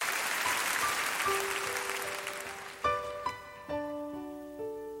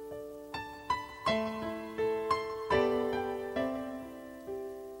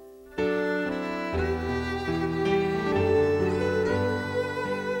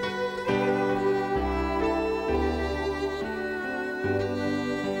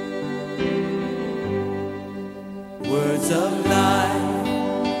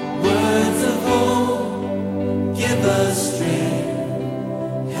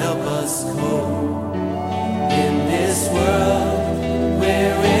help us cope in this world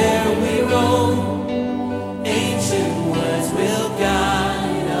wherever we roam. Ancient words will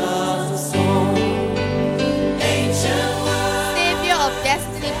guide us home. Ancient words. Savior of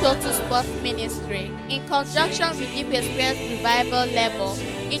Destiny Total Sports Ministry, in conjunction with Deep Experience Revival Level,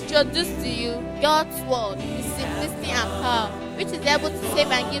 introduce to you God's Word with simplicity and power, which is able to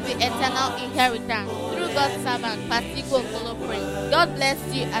save and give you eternal inheritance through God's servant, Pastor Okolo Prince. God bless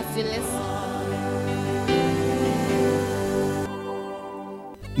you as you listen.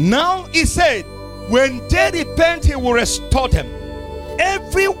 Now he said, when they repent, he will restore them.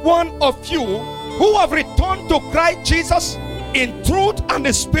 Every one of you who have returned to Christ Jesus in truth and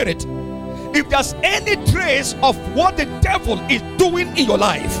in spirit, if there's any trace of what the devil is doing in your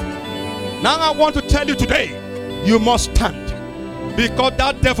life, now I want to tell you today, you must stand, because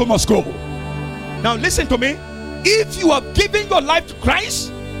that devil must go. Now listen to me. If you have given your life to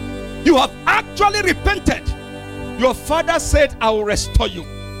Christ, you have actually repented. Your father said, I will restore you.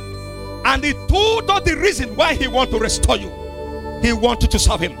 And he told us the reason why he wants to restore you. He wants you to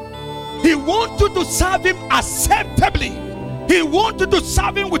serve him. He wants you to serve him acceptably. He wants you to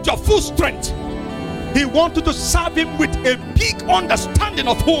serve him with your full strength. He wants you to serve him with a big understanding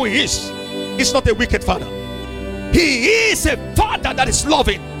of who he is. He's not a wicked father. He is a father that is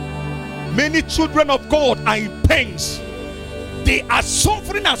loving. Many children of God are in pains. They are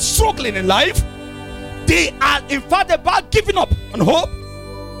suffering and struggling in life. They are in fact about giving up on hope.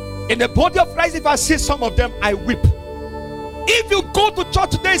 In the body of Christ, if I see some of them, I weep. If you go to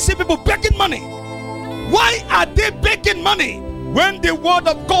church today and see people begging money, why are they begging money when the word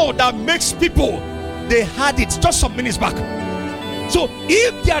of God that makes people, they had it just some minutes back? So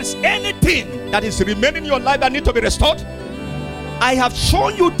if there's anything that is remaining in your life that needs to be restored, I have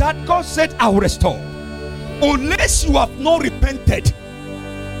shown you that God said I will restore. Unless you have not repented,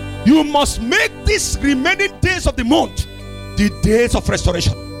 you must make these remaining days of the month the days of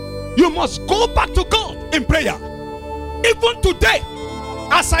restoration. You must go back to God in prayer. Even today,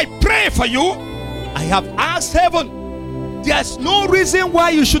 as I pray for you, I have asked heaven, there's no reason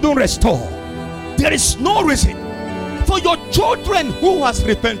why you shouldn't restore. There is no reason. For your children who has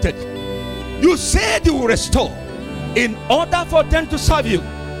repented, you said you will restore in order for them to serve you.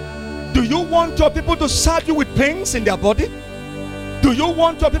 Do you want your people to serve you with pains in their body? Do you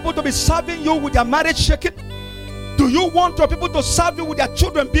want your people to be serving you with their marriage shaking? Do you want your people to serve you with their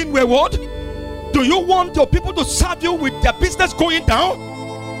children being wayward? Do you want your people to serve you with their business going down?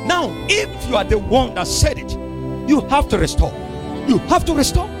 Now, if you are the one that said it, you have to restore. You have to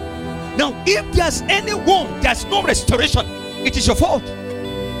restore. Now, if there's anyone, there's no restoration, it is your fault.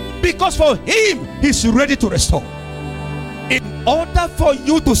 Because for him, he's ready to restore. In order for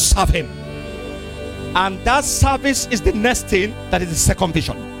you to serve him. And that service is the next thing, that is the second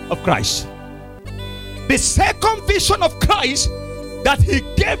vision of Christ. The second vision of Christ that he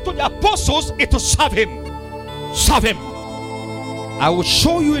gave to the apostles is to serve him. Serve him. I will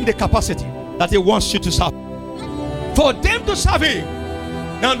show you in the capacity that he wants you to serve. For them to serve him.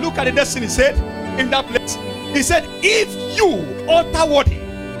 Now look at the next thing he said in that place. He said, if you utter worthy,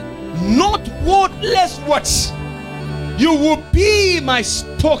 not wordless words, you will be my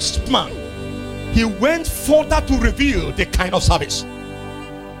spokesman. He went further to reveal the kind of service.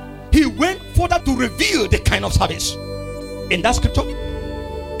 He went further to reveal the kind of service. In that scripture,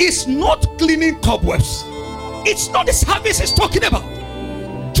 it's not cleaning cobwebs. It's not the service he's talking about.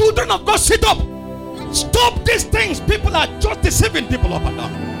 Children of God, sit up. Stop these things. People are just deceiving people up and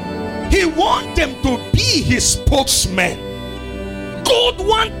down. He wants them to be his spokesman. God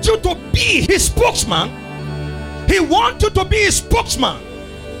wants you to be his spokesman. He wants you to be his spokesman.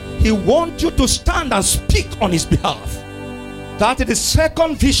 He wants you to stand and speak on his behalf. That is the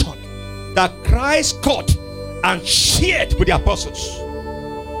second vision that Christ caught and shared with the apostles.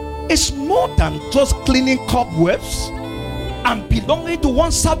 It's more than just cleaning cobwebs and belonging to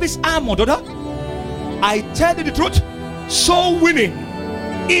one service arm or the other. I tell you the truth, soul winning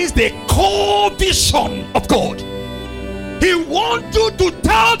is the core vision of God. He wants you to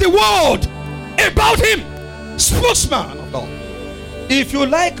tell the world about him. Spokesman of God. If you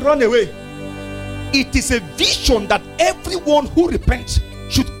like, run away. It is a vision that everyone who repents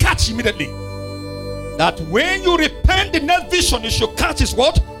should catch immediately. That when you repent, the next vision you should catch is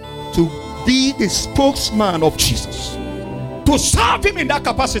what? To be the spokesman of Jesus. To serve him in that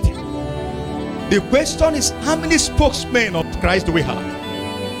capacity. The question is, how many spokesmen of Christ do we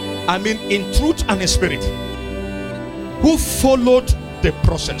have? I mean, in truth and in spirit. Who followed the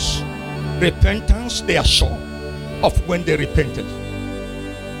process. Repentance, they are sure of when they repented.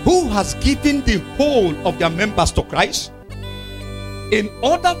 Who has given the whole of their members to Christ? in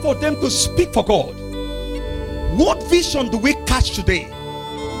order for them to speak for God. What vision do we catch today?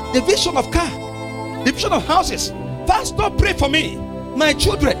 The vision of car, the vision of houses. Pastor, pray for me, my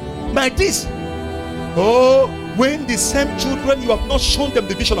children, my this. Oh, when the same children, you have not shown them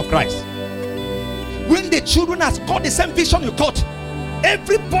the vision of Christ. When the children has got the same vision you got,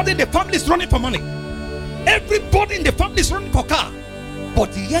 everybody in the family is running for money. Everybody in the family is running for car.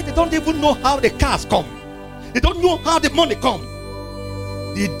 But yet they don't even know how the cars come. They don't know how the money come.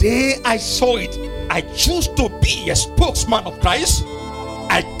 The day I saw it, I choose to be a spokesman of Christ.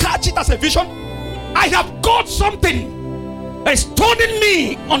 I catch it as a vision. I have got something that's turning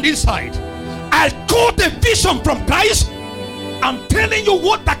me on the inside. I got a vision from Christ. I'm telling you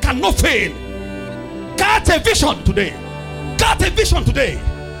what that cannot fail. Got a vision today. Got a vision today.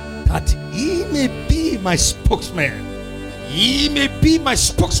 That he may be my spokesman. He may be my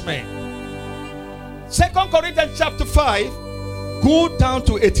spokesman. 2 Corinthians chapter 5, go down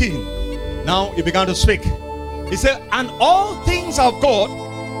to 18. Now he began to speak. He said, and all things of God,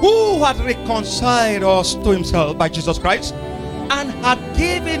 who had reconciled us to himself by Jesus Christ, and had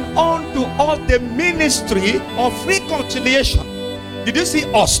given unto us the ministry of reconciliation. Did you see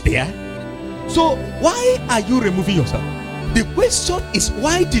us there? So why are you removing yourself? The question is,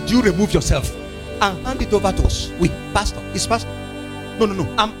 why did you remove yourself and hand it over to us? We, pastor, is pastor.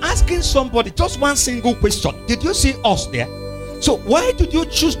 No. I'm asking somebody just one single question. Did you see us there? So why did you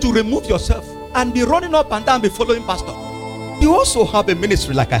choose to remove yourself and be running up and down, be following pastor? You also have a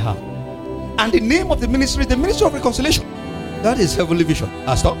ministry like I have. And the name of the ministry is the Ministry of Reconciliation. That is Heavenly Vision.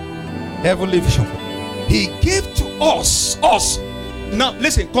 Pastor, Heavenly Vision. He gave to us. Now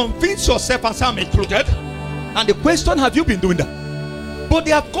listen, convince yourself as I'm included. And the question, have you been doing that? But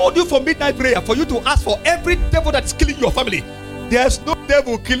they have called you for midnight prayer for you to ask for every devil that's killing your family. There's no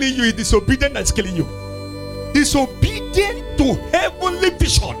devil killing you. It's disobedient that's killing you. Disobedient to Heavenly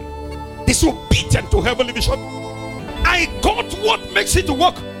Vision. Disobedient to Heavenly Vision. I got what makes it to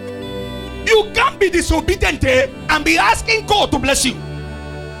work. You can't be disobedient and be asking God to bless you.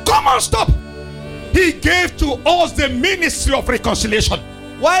 Come on, stop. He gave to us the ministry of reconciliation.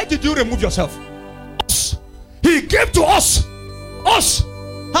 Why did you remove yourself? Us. He gave to us. Us.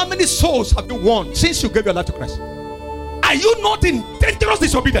 How many souls have you won since you gave your life to Christ? Are you not in dangerous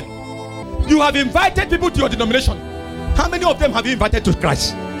disobedience? You have invited people to your denomination. How many of them have you invited to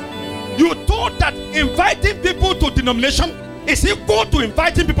Christ? You thought that inviting people to denomination is equal to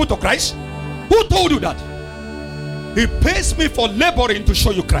inviting people to Christ? Who told you that? He pays me for laboring to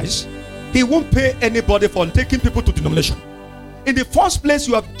show you Christ. He won't pay anybody for taking people to denomination. In the first place,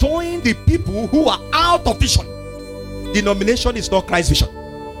 you have joined the people who are out of vision. Denomination is not Christ's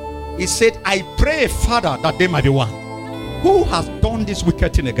vision. He said, I pray, Father, that they might be one. Who has done this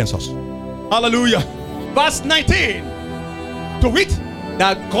wicked thing against us? Hallelujah. Verse 19. To wit,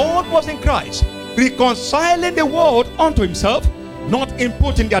 that God was in Christ, reconciling the world unto himself, not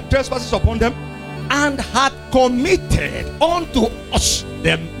imputing their trespasses upon them, and had committed unto us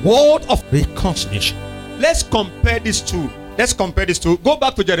the word of reconciliation. Let's compare these two. Go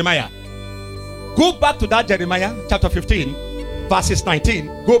back to Jeremiah. Go back to that Jeremiah chapter 15, verses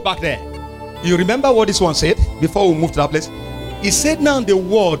 19. Go back there. You remember what this one said before we move to that place? He said now the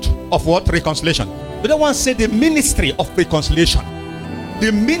word of what? Reconciliation. The other one said the ministry of reconciliation.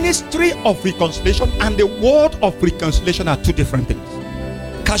 The ministry of reconciliation and the word of reconciliation are two different things.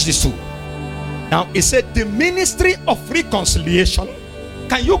 Catch this two. Now it said the ministry of reconciliation.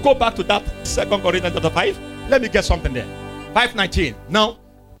 Can you go back to that 2 Corinthians chapter 5? Let me get something there. 5:19. Now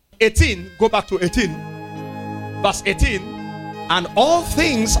 18. Go back to 18. Verse 18. And all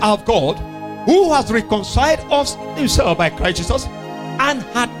things are of God, who has reconciled us himself by Christ Jesus, and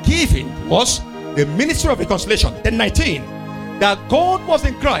had given us the ministry of reconciliation. Then 19. That God was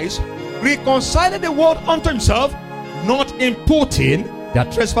in Christ, reconciling the world unto himself, not imputing their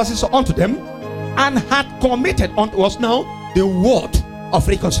trespasses unto them, and had committed unto us now the word of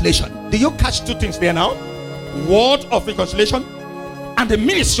reconciliation. Do you catch two things there now? Word of reconciliation and the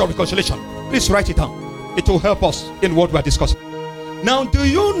ministry of reconciliation. Please write it down. It will help us in what we are discussing. Now, do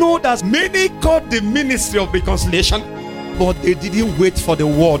you know that many got the ministry of reconciliation, but they didn't wait for the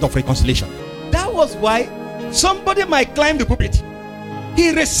word of reconciliation? That was why somebody might climb the pulpit.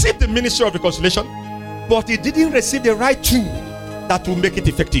 He received the ministry of reconciliation, but he didn't receive the right tool that will make it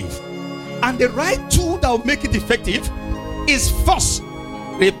effective. And the right tool that will make it effective is first,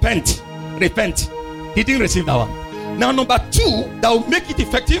 repent. He didn't receive that one. Now, number two, that will make it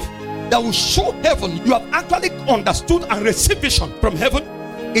effective, that will show heaven you have actually understood and received vision from heaven,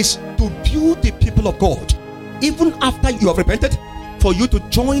 is to build the people of God. Even after you have repented, for you to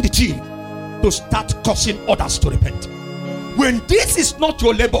join the team to start causing others to repent. When this is not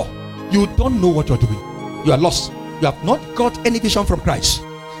your labor, you don't know what you're doing. You are lost. You have not got any vision from Christ.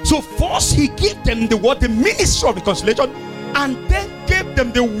 So first he gave them the word, the ministry of reconciliation, and then gave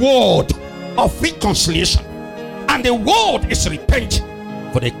them the word of reconciliation. And the word is repent,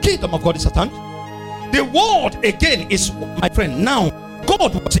 for the kingdom of God is at hand. The word again is, my friend, now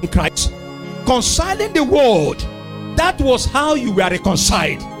God was in Christ, reconciling the world. That was how you were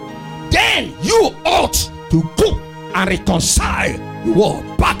reconciled. Then you ought to go and reconcile the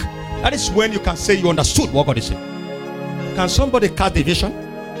world back. That is when you can say you understood what God is saying. Can somebody catch the vision?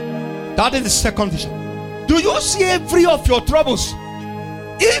 That is the second vision. Do you see every of your troubles?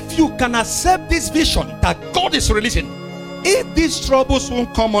 If you can accept this vision that God is releasing, if these troubles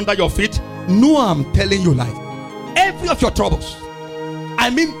won't come under your feet, no, I'm telling you life. Every of your troubles, I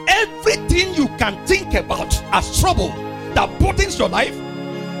mean everything you can think about as trouble that burdens your life.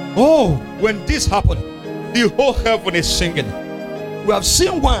 Oh, when this happened, the whole heaven is singing. We have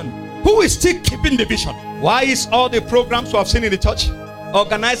seen one who is still keeping the vision. Why is all the programs we have seen in the church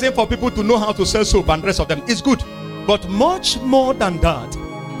organizing for people to know how to sell soap and the rest of them is good? But much more than that,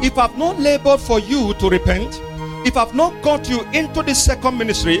 if I've not labored for you to repent, if I've not got you into the second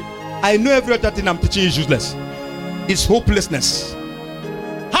ministry, I know every other thing I'm teaching is useless. It's hopelessness.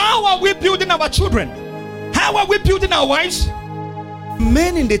 How are we building our children? How are we building our wives?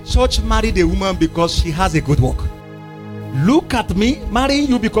 Men in the church marry the woman because she has a good work. Look at me marrying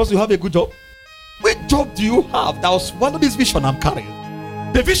you because you have a good job. Which job do you have that was one of this vision I'm carrying?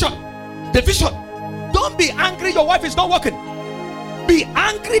 The vision. The vision. Don't be angry your wife is not working. Be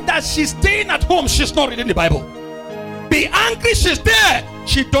angry that she's staying at home, she's not reading the Bible. Be angry she's there,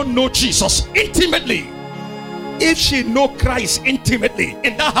 she don't know Jesus intimately. If she know Christ intimately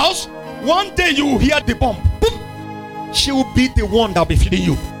in that house, one day you will hear the bomb. Boom. She will be the one that will be feeding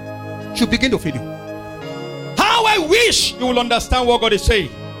you. She'll begin to feed you. How I wish you will understand what God is saying.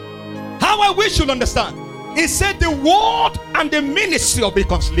 How I wish you'll understand. He said the word and the ministry of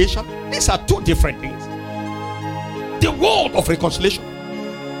reconciliation, these are two different things. The word of reconciliation,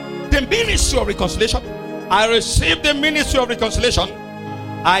 the ministry of reconciliation. I received the ministry of reconciliation.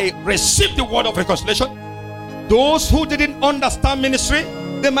 I received the word of reconciliation. Those who didn't understand ministry,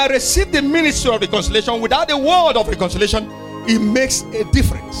 they might receive the ministry of reconciliation without the word of reconciliation. It makes a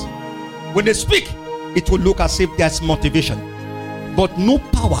difference. When they speak, it will look as if there's motivation, but no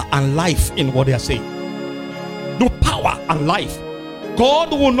power and life in what they are saying. No power and life.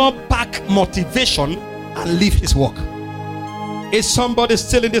 God will not back motivation and leave his work. Is somebody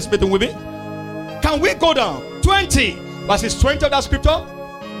still in this meeting with me? Can we go down? 20 verses 20 of that scripture.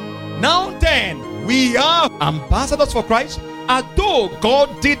 Now then, we are ambassadors for Christ, and though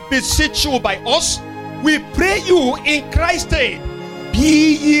God did beseech you by us, we pray you in Christ's name,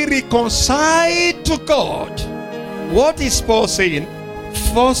 be ye reconciled to God. What is Paul saying?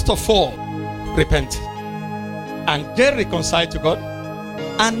 First of all, repent and get reconciled to God,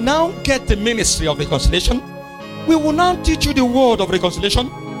 and now get the ministry of reconciliation. We will now teach you the word of reconciliation,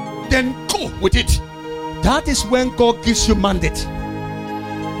 then go with it. That is when God gives you mandate.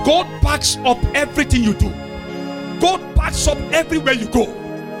 God backs up everything you do. God backs up everywhere you go.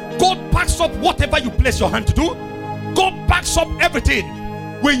 God backs up whatever you place your hand to do. God backs up everything.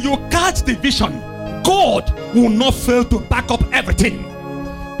 When you catch the vision, God will not fail to back up everything.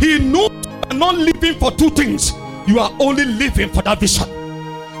 He knows you are not living for two things. You are only living for that vision.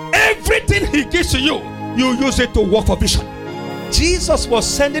 Everything he gives to you, you use it to work for vision. Jesus was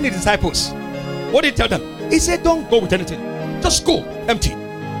sending his disciples. What did he tell them? He said, don't go with anything. Just go empty.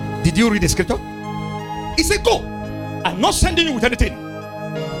 Did you read the scripture? He said, go. I'm not sending you with anything.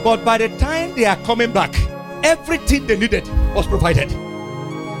 But by the time they are coming back, everything they needed was provided.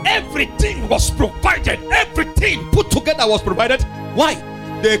 Everything was provided. Everything put together was provided. Why?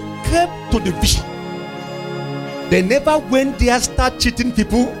 They kept to the vision. They never went there, start cheating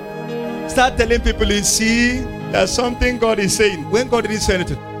people, start telling people, you see, there's something God is saying when God didn't say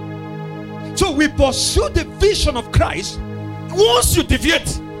anything. So we pursue the vision of Christ. Once you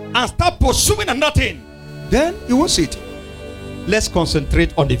deviate and start pursuing another thing, then you won't see it. Let's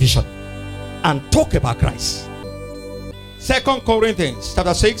concentrate on the vision and talk about Christ. 2 Corinthians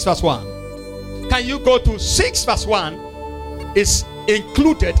chapter 6 verse 1. Can you go to 6 verse 1? Is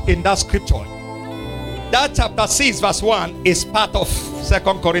included in that scripture. That chapter 6 verse 1 is part of 2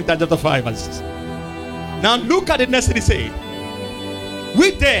 Corinthians chapter 5 verse 6. Now look at the next thing he said.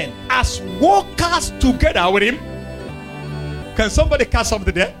 We then, as workers together with him. Can somebody catch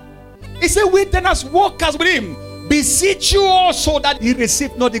something there? He said, we then as workers with him, beseech you also that he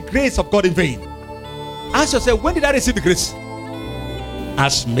receive not the grace of God in vain. Ask yourself, when did I receive the grace?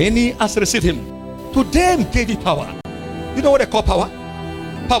 As many as receive him, to them gave he power You know what they call power?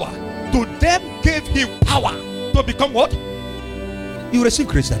 Power. To them gave he power to become what? You receive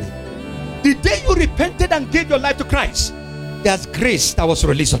grace that day. The day you repented and gave your life to Christ, there's grace that was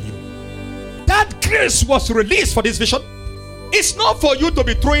released on you. That grace was released for this vision. It's not for you to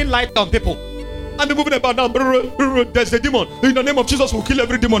be throwing light on people and be moving about now. There's a demon. In the name of Jesus, we'll kill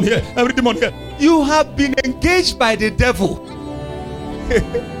every demon here. Every demon here. You have been engaged by the devil.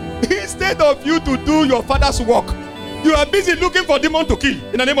 Instead of you to do your father's work, you are busy looking for demon to kill.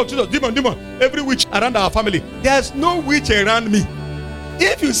 In the name of Jesus, demon, demon. Every witch around our family. There's no witch around me.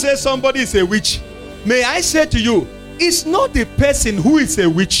 If you say somebody is a witch, may I say to you, it's not the person who is a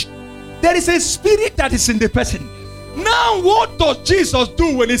witch. There is a spirit that is in the person. Now, what does Jesus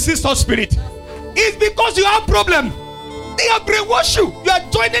do when he sees such spirit? It's because you have problem. They have brainwashed you. You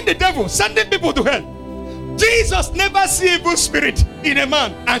are joining the devil, sending people to hell. Jesus never see evil spirit in a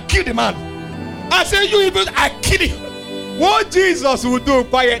man and kill the man. I say, you evil, I kill you. What Jesus will do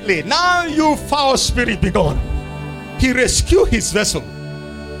quietly, now you foul spirit be gone. He rescued his vessel.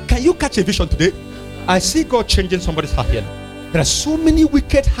 Can you catch a vision today? I see God changing somebody's heart here. There are so many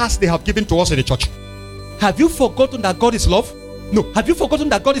wicked hearts they have given to us in the church. Have you forgotten that God is love? No. Have you forgotten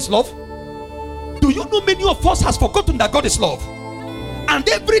that God is love? Do you know many of us has forgotten that God is love? And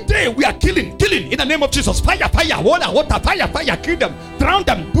every day we are killing in the name of Jesus. Fire, fire, water, fire, fire, kill them, drown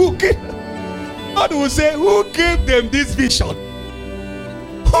them. Who kill? God will say, who gave them this vision?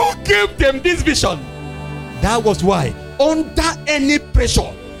 Who gave them this vision? That was why, under any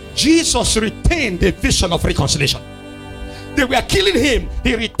pressure, Jesus retained the vision of reconciliation. They were killing him.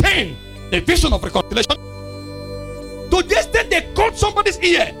 He retained the vision of reconciliation. To the extent they cut somebody's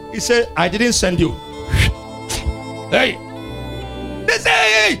ear, he said, I didn't send you. Hey. They say,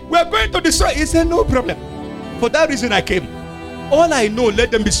 hey, we're going to destroy. He said, no problem. For that reason I came. All I know,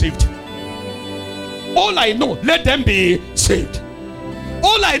 let them be saved. All I know, let them be saved.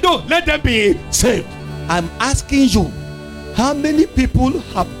 All I know, let them be saved. I'm asking you, how many people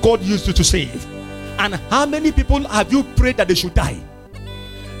have God used you to save? And how many people have you prayed that they should die?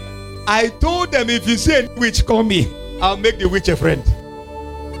 I told them, if you say witch, call me. I'll make the witch a friend.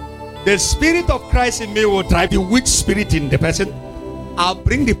 The spirit of Christ in me will drive the witch spirit in the person. I'll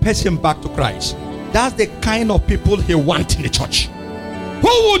bring the person back to Christ. That's the kind of people he wants in the church.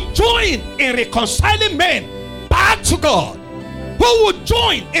 Who would join in reconciling men back to God? Who would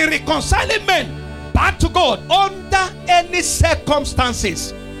join in reconciling men back to God under any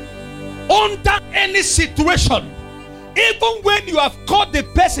circumstances, under any situation? Even when you have caught the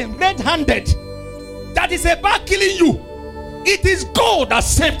person red-handed that is about killing you, it is God that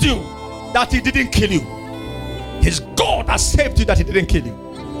saved you, that he didn't kill you. It's God that saved you, that he didn't kill you.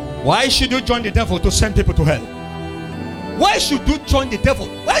 Why should you join the devil to send people to hell? Why should you join the devil?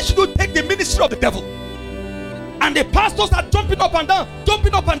 Why should you take the ministry of the devil? And the pastors are jumping up and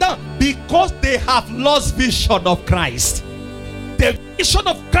down, because they have lost vision of Christ. The vision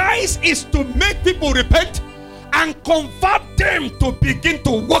of Christ is to make people repent and convert them to begin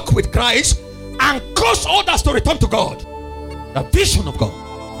to walk with Christ and cause others to return to God. The vision of God.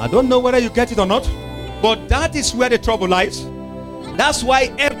 I don't know whether you get it or not, but that is where the trouble lies. That's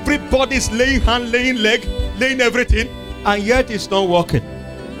why everybody's laying hand, laying leg, laying everything, and yet it's not working.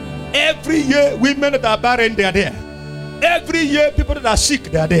 Every year, women that are barren, they are there. Every year, people that are sick,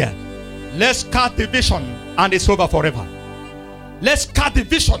 they are there. Let's cut the vision and it's over forever. Let's cut the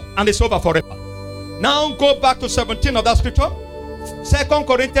vision and it's over forever. Now go back to 17 of that scripture. 2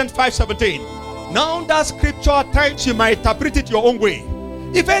 Corinthians 5:17. Now that scripture, at times you might interpret it your own way.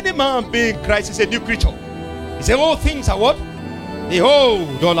 If any man be in Christ is a new creature. He said, all things are what?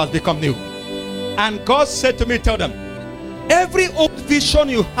 Behold, all has become new. And God said to me, tell them, every old vision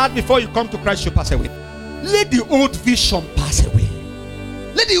you had before you come to Christ should pass away. Let the old vision pass away.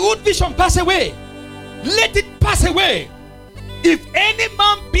 Let the old vision pass away. Let it pass away. If any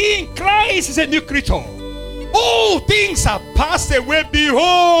man be in Christ is a new creature, all things are passed away.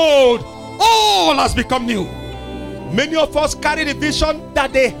 Behold, all has become new. Many of us carry the vision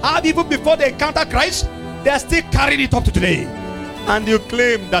that they have even before they encounter Christ. They are still carrying it up to today. And you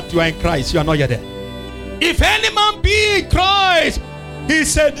claim that you are in Christ. You are not yet there. If any man be in Christ, he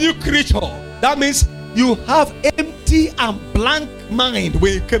is a new creature. That means you have empty and blank mind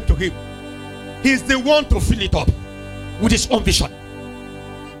when you came to him. He's the one to fill it up with his own vision.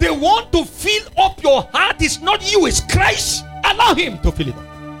 The one to fill up your heart is not you, it's Christ. Allow him to fill it up.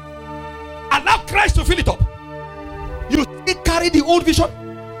 Allow Christ to fill it up. You still carry the old vision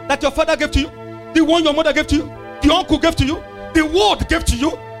that your father gave to you, the one your mother gave to you, the uncle gave to you, the word gave to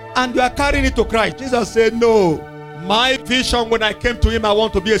you, and you are carrying it to Christ. Jesus said, no, my vision when I came to him, I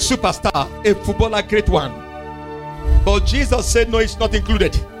want to be a superstar, a footballer, great one. But Jesus said, no, it's not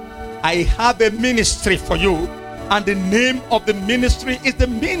included. I have a ministry for you, and the name of the ministry is the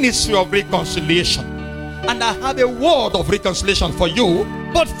ministry of reconciliation. And I have a word of reconciliation for you,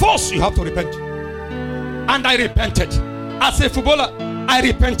 but first you have to repent. And I repented. As a footballer, I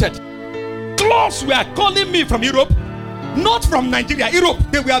repented. Clubs were calling me from Europe, not from Nigeria, Europe.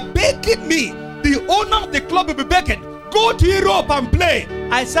 They were begging me. The owner of the club will be begging, go to Europe and play.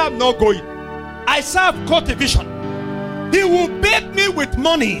 I said, I'm not going. I serve court division. He will beg me with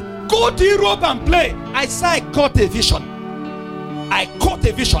money, go to Europe and play. I said, I caught a vision. I caught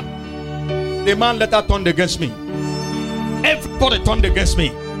a vision. The man later turned against me. Everybody turned against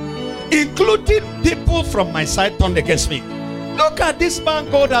me, including people from my side turned against me. Look at this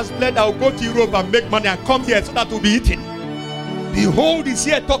man God has blessed. I'll go to Europe and make money and come here so that we'll be eating. Behold, he's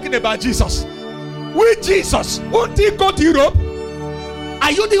here talking about Jesus. With Jesus, won't he go to Europe?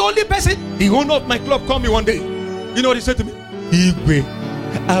 Are you the only person? The owner of my club called me one day. You know what he said to me? Igwe,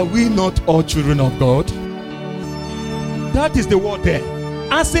 are we not all children of God? That is the word there.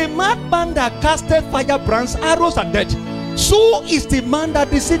 As a madman that casted firebrands, arrows, and death, so is the man that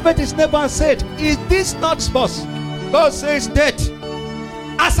deceived his neighbor and said, is this not sports? God says death.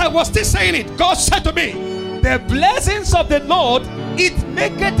 As I was still saying it, God said to me, the blessings of the Lord, it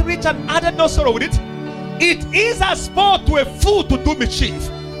maketh rich and added no sorrow with it. It is a sport to a fool to do mischief,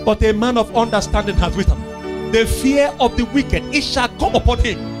 but a man of understanding has wisdom. The fear of the wicked, it shall come upon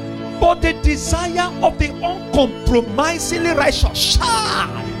him, but the desire of the uncompromisingly righteous shall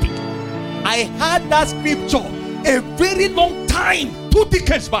be. I had that scripture a very long time, 2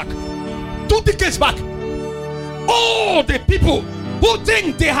 decades back. 2 decades back. All the people who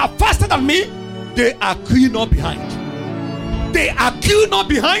think they have faster than me, they are queuing up behind. They are queuing up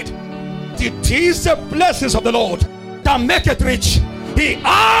behind. It is the blessings of the Lord that make it rich. He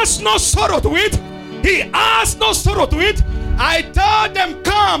has no sorrow to it. He has no sorrow to it. I tell them,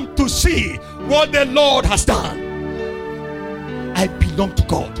 come to see what the Lord has done. I belong to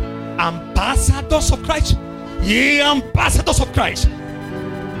God. Ambassadors of Christ. Ye ambassadors of Christ.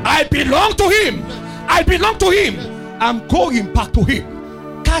 I belong to him. I belong to him. I'm going back to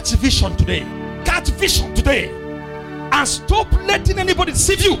him. Catch vision today. Catch vision today. And stop letting anybody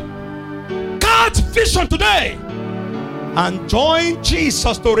deceive you. Catch vision today. And join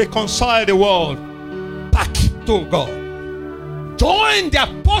Jesus to reconcile the world back to God. Join the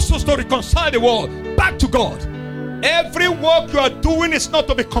apostles to reconcile the world back to God. Every work you are doing is not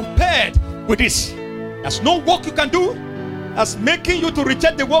to be compared with this. There's no work you can do that's making you to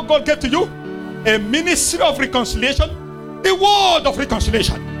reject the word God gave to you. A ministry of reconciliation, the word of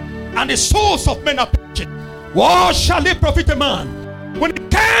reconciliation, and the souls of men are perishing. What shall it profit a man when he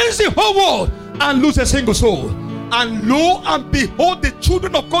gains the whole world and lose a single soul? And lo and behold, the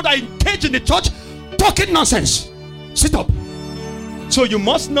children of God are engaged in the church talking nonsense. Sit up. So you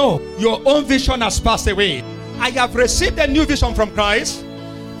must know your own vision has passed away. I have received a new vision from Christ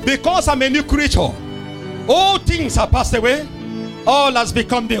because I'm a new creature. All things are passed away. All has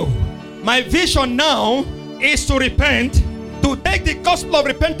become new. My vision now is to repent, to take the gospel of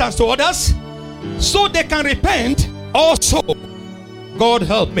repentance to others so they can repent also. God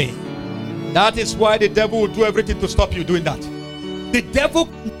help me. That is why the devil will do everything to stop you doing that. The devil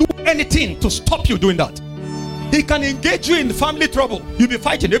can do anything to stop you doing that. He can engage you in family trouble. You'll be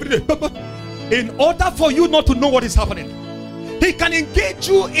fighting every day in order for you not to know what is happening. He can engage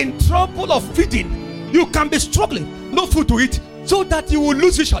you in trouble of feeding. You can be struggling, no food to eat, so that you will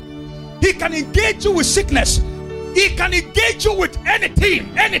lose vision. He can engage you with sickness. He can engage you with anything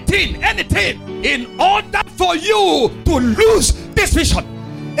in order for you to lose this vision.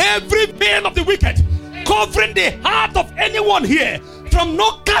 Every veil of the wicked covering the heart of anyone here from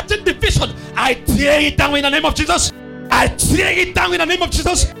not catching the vision, I tear it down in the name of Jesus. I tear it down in the name of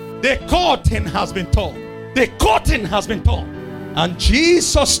Jesus. The curtain has been torn. The curtain has been torn. And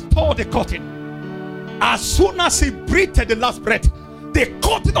Jesus tore the curtain. As soon as he breathed the last breath, the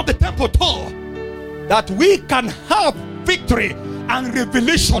curtain of the temple tore, that we can have victory and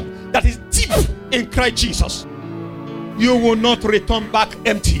revelation that is deep in Christ Jesus. You will not return back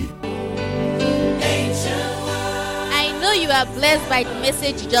empty. I know you are blessed by the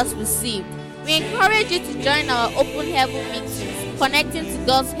message you just received. We encourage you to join our open heaven meetings, connecting to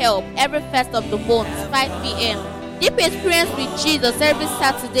God's help every first of the month, 5 p.m. Deep Experience with Jesus every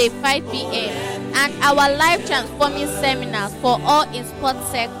Saturday, 5 p.m. And our life transforming seminars for all in Sports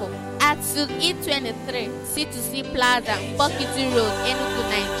Circle at Suite E23, C2C Plaza, Bokiti Road, Enugu,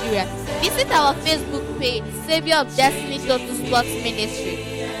 Nigeria. Visit our Facebook page, Savior of Destiny Total Sports Ministry,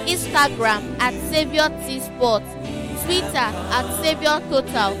 Instagram at Savior T Sports, Twitter at Savior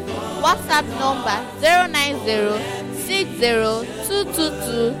Total, WhatsApp number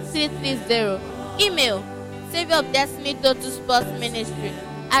 09060222330, email Savior of Destiny Total Sports Ministry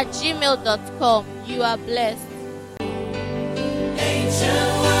at gmail.com. You are blessed.